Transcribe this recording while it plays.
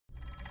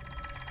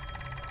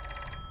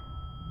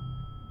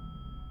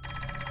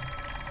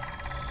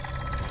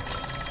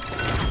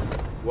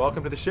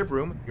Welcome to the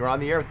Shiproom. You're on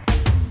the air.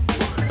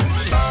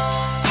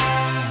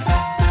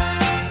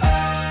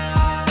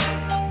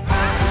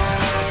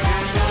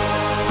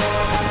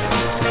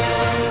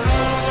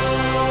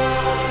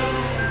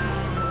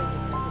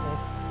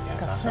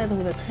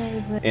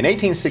 In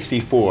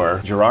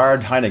 1864,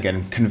 Gerard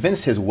Heineken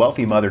convinced his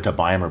wealthy mother to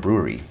buy him a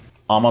brewery.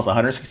 Almost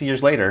 160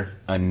 years later,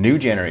 a new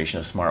generation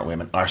of smart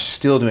women are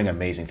still doing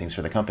amazing things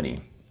for the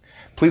company.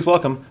 Please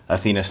welcome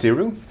Athina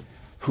Syrrou,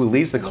 who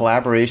leads the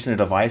collaboration and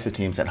devices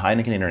teams at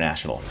Heineken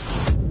International.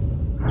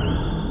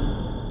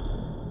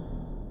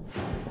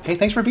 Hey,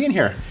 thanks for being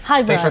here.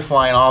 Hi, Brad. Thanks for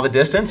flying all the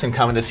distance and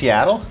coming to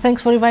Seattle.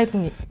 Thanks for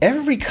inviting me.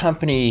 Every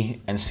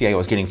company and CIO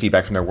is getting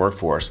feedback from their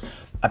workforce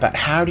about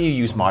how do you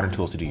use modern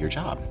tools to do your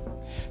job.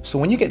 So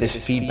when you get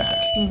this feedback,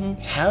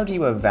 how do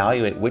you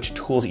evaluate which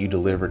tools that you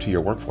deliver to your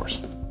workforce?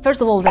 First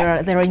of all,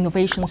 there are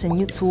innovations and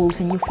new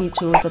tools and new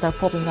features that are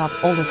popping up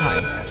all the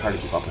time. It's hard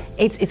to keep up with.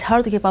 It's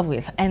hard to keep up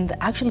with, and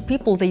actually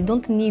people they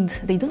don't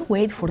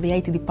wait for the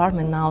IT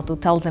department now to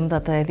tell them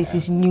that this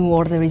is new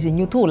or there is a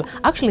new tool.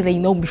 Actually, they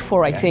know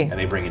before IT. And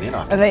they bring it in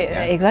often.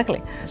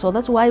 Exactly. So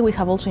that's why we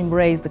have also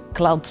embraced the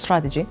cloud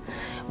strategy,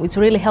 which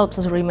really helps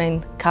us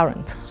remain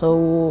current.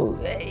 So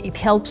it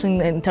helps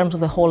in terms of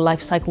the whole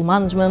life cycle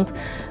management.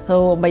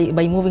 So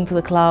by moving to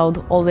the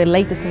cloud, all the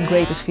latest and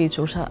greatest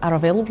features are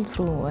available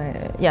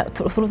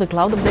through the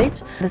cloud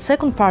updates. The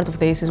second part of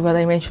this is what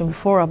I mentioned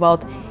before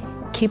about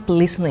keep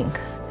listening.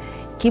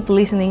 Keep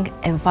listening,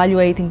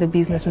 evaluating the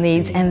business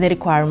needs and the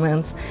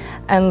requirements,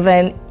 and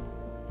then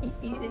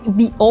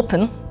be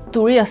open to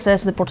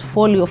reassess the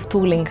portfolio of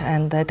tooling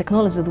and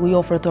technology that we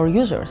offer to our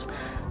users.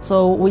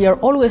 So we are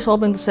always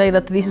open to say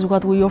that this is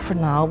what we offer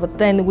now, but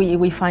then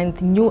we find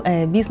new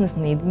business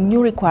needs,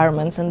 new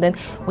requirements, and then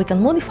we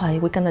can modify,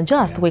 we can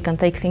adjust, we can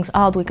take things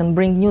out, we can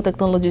bring new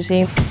technologies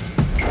in.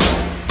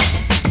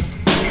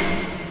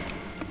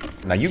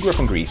 Now you grew up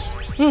in Greece,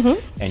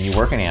 and you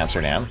work in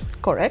Amsterdam.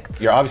 Correct.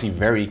 You're obviously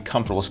very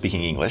comfortable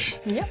speaking English.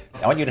 Yeah.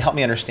 I want you to help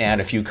me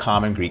understand a few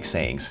common Greek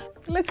sayings.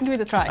 Let's give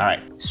it a try. All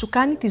right. Σου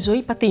κάνει τη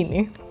ζωή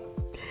πατίνι.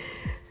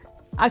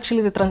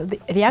 Actually,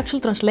 the actual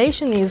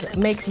translation is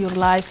makes your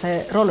life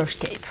roller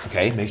skates.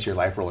 Okay, makes your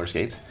life roller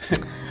skates.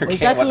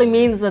 Which actually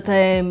means that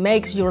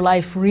makes your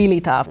life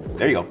really tough.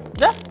 There you go.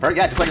 Yeah.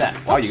 Yeah, just like that.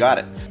 Wow, you got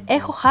it.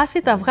 Έχω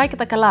χάσει τα αυγά και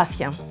τα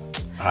καλάθια.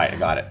 All right, I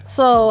got it.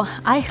 So,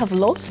 I have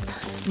lost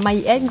my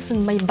eggs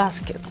and my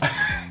baskets.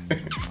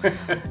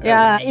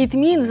 Yeah, it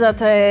means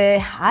that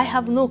I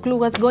have no clue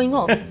what's going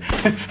on.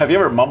 Have you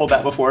ever mumbled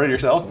that before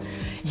yourself?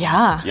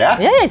 Yeah.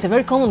 Yeah? Yeah, it's a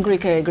very common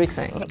Greek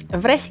saying.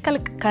 Βρέχει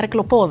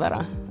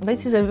καρεκλοπόδαρα.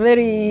 This is a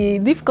very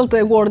difficult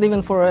word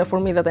even for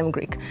me that I'm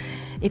Greek.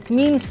 It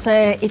means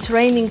it's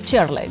raining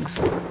chair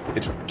legs.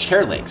 It's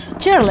chair legs.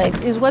 Chair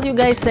legs is what you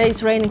guys say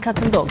it's raining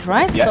cats and dogs,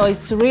 right? Yeah. So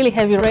it's really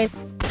heavy rain.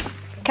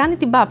 Κάνει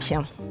την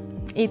πάπια.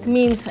 It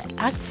means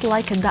acts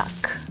like a duck.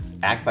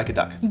 Act like a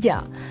duck.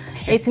 Yeah.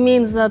 It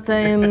means that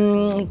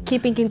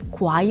keeping it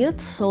quiet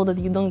so that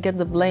you don't get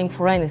the blame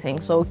for anything.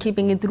 So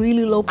keeping it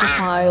really low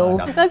profile.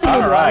 That's a good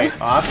one. All right,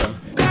 awesome.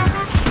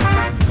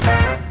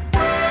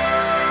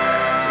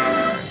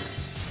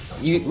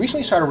 You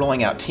recently started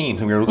rolling out Teams,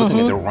 and we were looking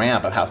at the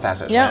ramp of how fast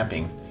it's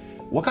ramping.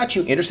 What got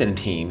you interested in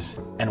Teams,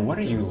 and what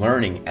are you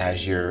learning as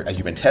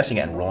you've been testing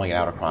it and rolling it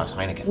out across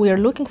Heineken? We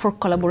are looking for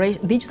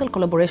digital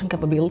collaboration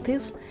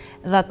capabilities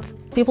that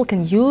people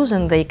can use,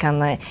 and they can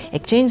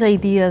exchange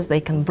ideas,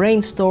 they can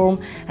brainstorm,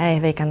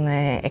 they can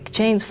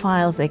exchange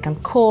files, they can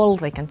call,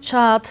 they can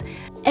chat,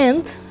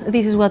 and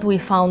this is what we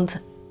found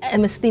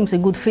MS Teams a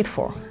good fit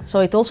for. So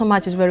it also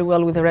matches very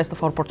well with the rest of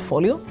our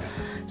portfolio.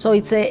 So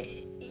it's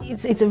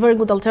a very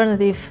good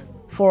alternative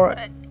for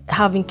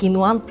having in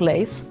one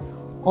place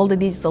all the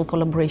digital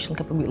collaboration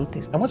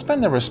capabilities. And what's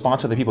been the response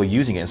of the people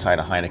using it inside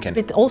of Heineken?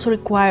 It also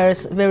requires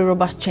very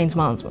robust change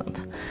management.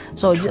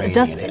 So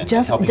just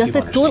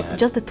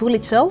the tool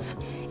itself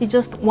is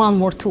just one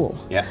more tool.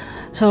 Yeah.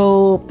 So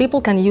people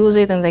can use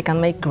it and they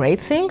can make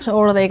great things,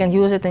 or they can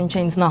use it and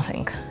change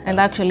nothing and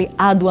actually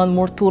add one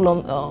more tool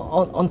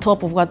on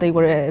top of what they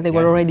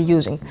were already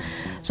using.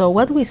 So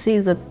what we see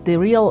is that the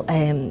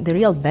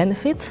real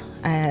benefit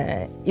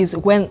is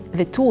when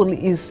the tool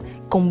is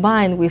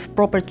combined with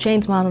proper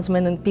change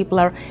management and people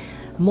are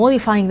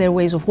modifying their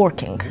ways of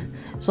working.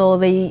 So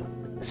they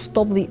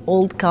stop the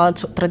old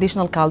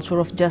traditional culture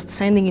of just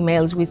sending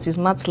emails, which is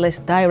much less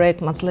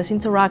direct, much less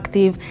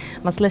interactive,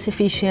 much less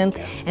efficient,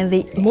 and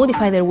they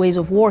modify their ways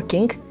of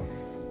working,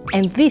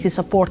 and this is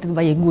supported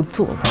by a good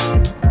tool.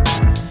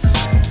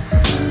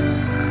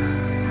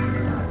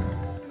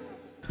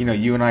 You know,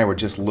 you and I were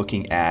just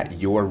looking at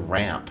your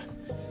ramp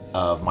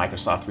of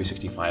Microsoft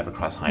 365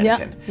 across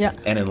Heineken. Yeah.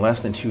 And in less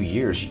than 2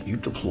 years, you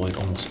deployed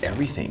almost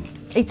everything.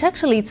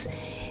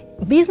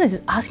 Business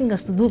is asking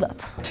us to do that.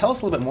 Tell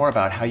us a little bit more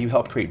about how you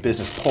help create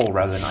business pull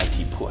rather than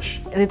IT push.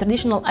 The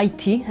traditional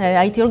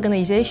IT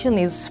organization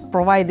is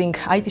providing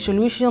IT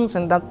solutions,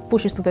 and that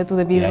pushes to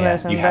the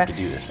business. Yeah, you have to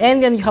do this.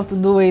 And then you have to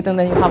do it, and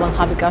then you have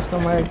unhappy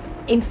customers.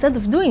 Instead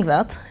of doing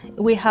that,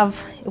 we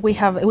have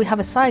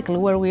a cycle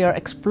where we are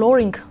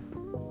exploring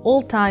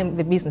all time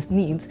the business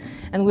needs,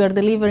 and we are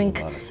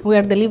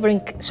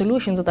delivering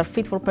solutions that are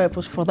fit for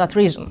purpose for that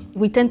reason.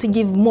 We tend to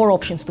give more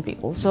options to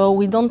people, so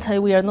we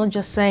are not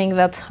just saying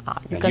that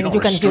you can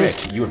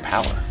restrict, you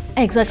empower.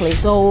 Exactly.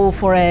 So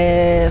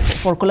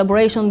for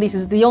collaboration, this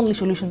is the only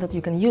solution that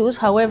you can use.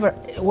 However,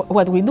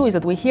 what we do is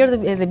that we hear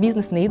the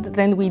business need,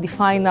 then we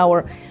define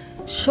our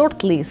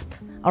short list,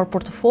 our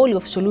portfolio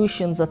of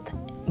solutions that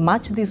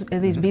match these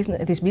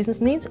business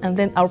needs, and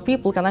then our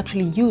people can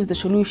actually use the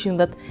solution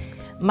that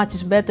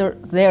matches better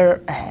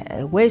their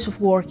ways of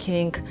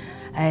working,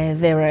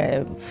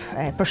 their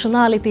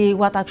personality,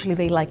 what actually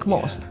they like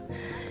most.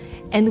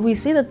 And we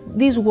see that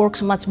this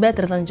works much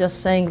better than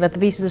just saying that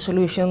this is the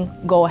solution,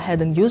 go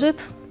ahead and use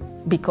it,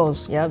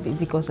 because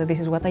this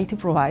is what IT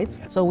provides.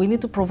 So we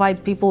need to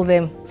provide people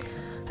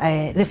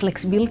the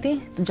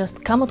flexibility to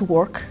just come at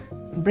work,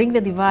 bring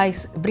the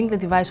device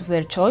of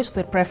their choice, of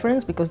their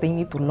preference, because they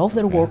need to love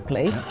their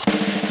workplace.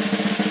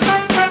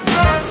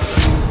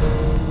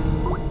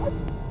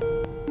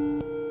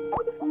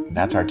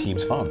 That's our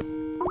team's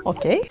phone.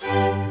 Okay.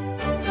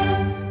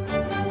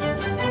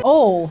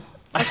 Oh,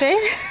 okay.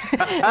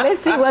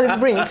 Let's see what it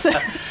brings.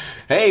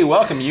 Hey,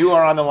 welcome. You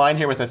are on the line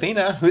here with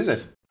Athena. Who's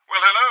this?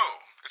 Well, hello.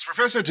 It's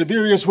Professor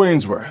Tiberius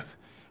Wainsworth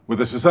with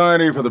the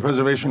Society for the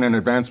Preservation and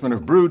Advancement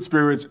of Brewed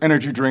Spirits,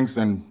 Energy Drinks,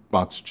 and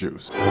Boxed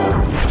Juice.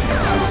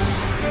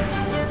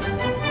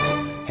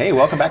 Hey,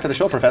 welcome back to the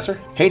show, Professor.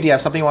 Hey, do you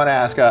have something you want to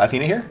ask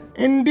Athena here?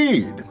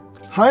 Indeed.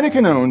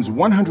 Heineken owns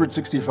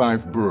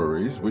 165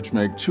 breweries, which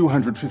make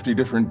 250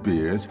 different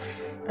beers,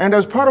 and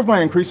as part of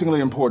my increasingly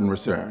important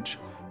research,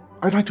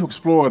 I'd like to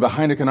explore the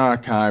Heineken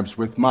archives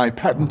with my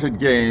patented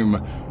game,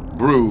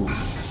 Brew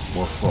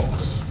or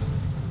False.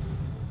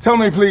 Tell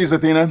me please,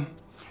 Athena,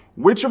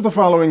 which of the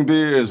following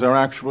beers are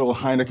actual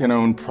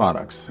Heineken-owned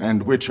products,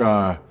 and which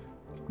are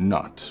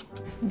not?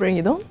 Bring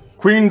it on.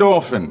 Queen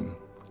Dolphin,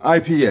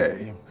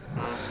 IPA.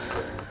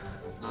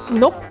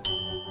 Nope.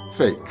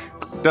 Fake.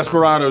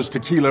 Desperados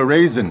Tequila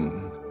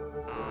Raisin.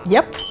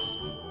 Yep.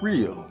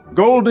 Real.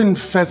 Golden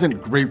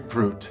Pheasant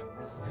Grapefruit.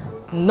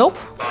 Nope.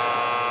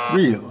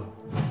 Real.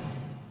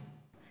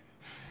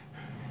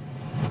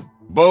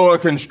 Boa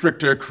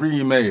Constrictor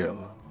Cream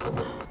Ale.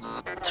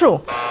 True.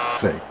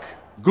 Fake.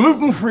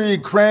 Gluten-free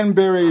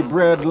Cranberry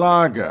Bread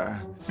Lager.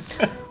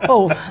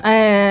 Oh,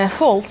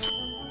 false.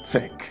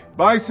 Fake.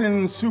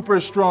 Bison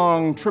Super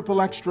Strong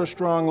Triple Extra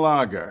Strong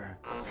Lager.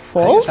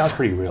 False. Sounds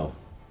pretty real.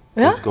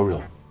 Yeah? Go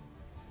real.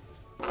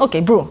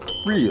 Okay, brew.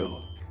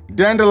 Real.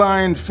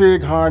 Dandelion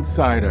Fig Hard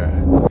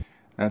Cider.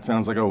 That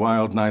sounds like a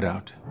wild night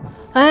out.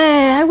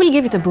 I will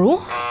give it a brew.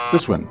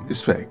 This one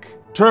is fake.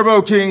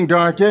 Turbo King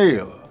Dark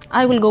Ale.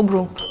 I will go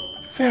brew.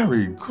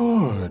 Very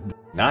good.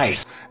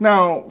 Nice.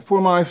 Now, for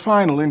my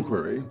final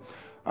inquiry,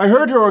 I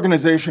heard your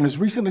organization has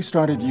recently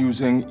started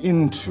using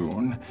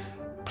Intune.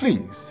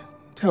 Please,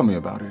 tell me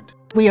about it.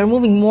 We are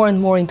moving more and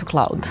more into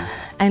cloud.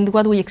 And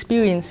what we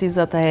experience is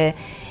that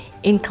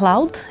in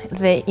cloud,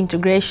 the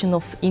integration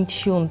of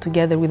Intune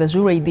together with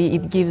Azure AD,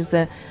 it gives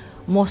the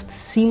most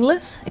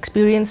seamless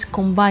experience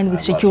combined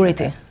with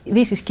security.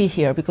 This is key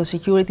here because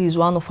security is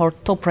one of our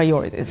top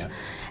priorities. Yeah.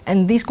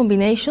 And this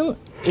combination,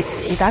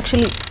 it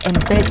actually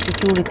embeds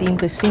security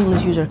into a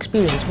seamless user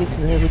experience, which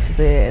is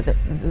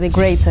the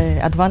great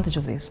advantage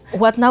of this.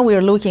 What now we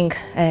are looking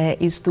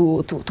is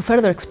to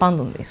further expand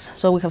on this.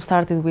 So we have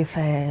started with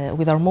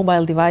our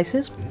mobile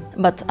devices,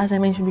 but as I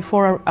mentioned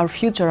before, our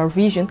future, our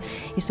vision,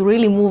 is to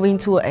really move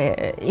into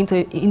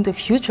a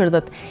future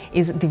that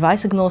is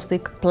device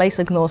agnostic, place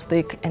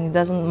agnostic, and it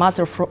doesn't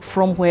matter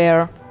from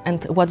where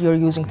and what you're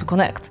using to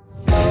connect.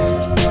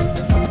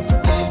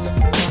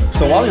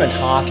 So while we've been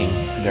talking,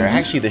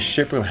 actually the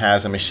Shiproom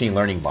has a machine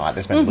learning bot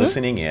that's been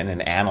listening in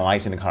and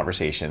analyzing the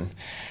conversation.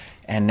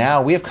 And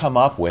now we have come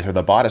up with, or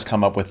the bot has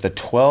come up with, the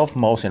 12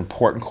 most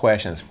important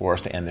questions for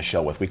us to end the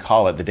show with. We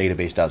call it the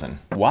Database Dozen.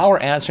 While we're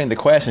answering the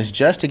questions,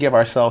 just to give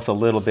ourselves a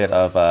little bit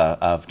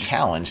of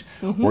challenge,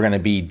 we're going to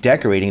be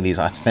decorating these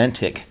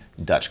authentic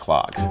Dutch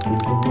clogs.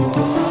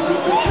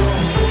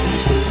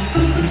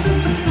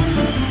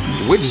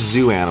 Which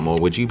zoo animal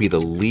would you be the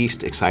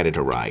least excited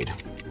to ride?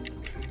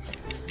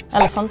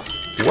 Elephant.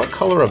 What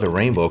color of the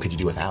rainbow could you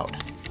do without?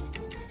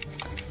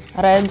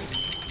 Red.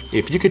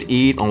 If you could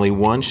eat only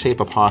one shape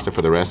of pasta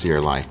for the rest of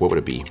your life, what would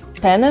it be?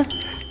 Penne.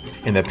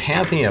 In the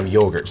pantheon of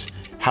yogurts,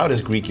 how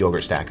does Greek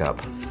yogurt stack up?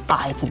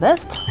 It's the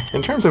best.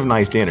 In terms of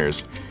nice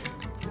dinners,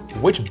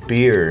 which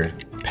beer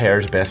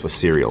pairs best with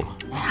cereal?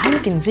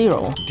 Heineken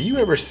Zero. Do you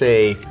ever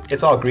say,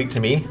 it's all Greek to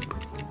me?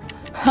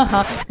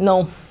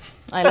 No.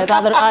 I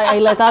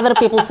let other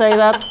people say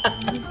that.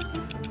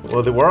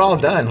 Well, we're all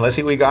done. Let's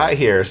see what we got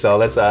here. So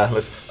let's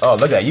oh,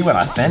 look at that, you went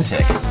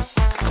authentic.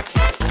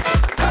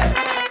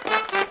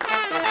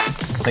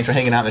 Thanks for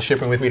hanging out in the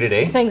Shiproom with me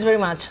today. Thanks very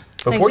much.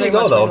 Before you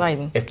go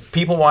though, if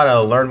people want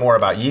to learn more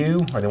about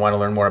you or they want to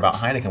learn more about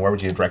Heineken, where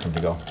would you direct them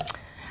to go?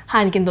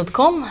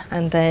 Heineken.com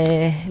and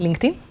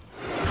LinkedIn.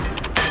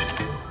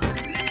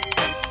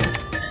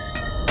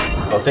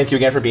 Well, thank you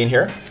again for being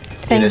here.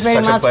 Thanks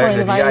very much for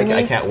inviting me.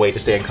 I can't wait to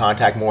stay in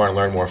contact more and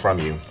learn more from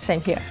you.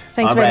 Same here.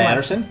 Thanks very much. I'm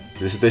Anderson.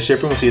 This is the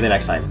Shiproom. We'll see you the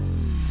next time.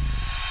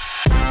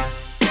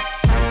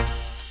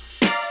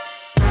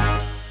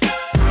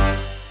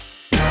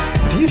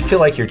 Do you feel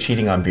like you're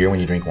cheating on beer when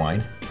you drink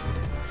wine?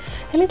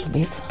 A little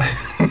bit.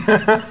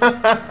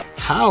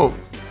 How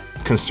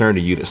concerned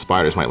are you that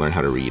spiders might learn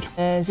how to read?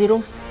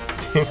 0.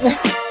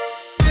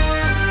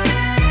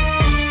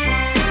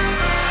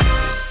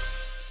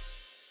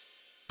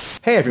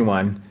 Hey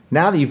everyone,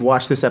 now that you've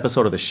watched this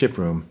episode of the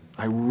Shiproom,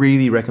 I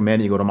really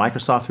recommend you go to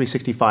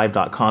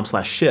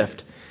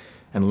Microsoft365.com/shift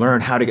and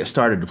learn how to get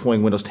started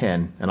deploying Windows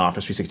 10 and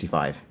Office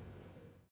 365.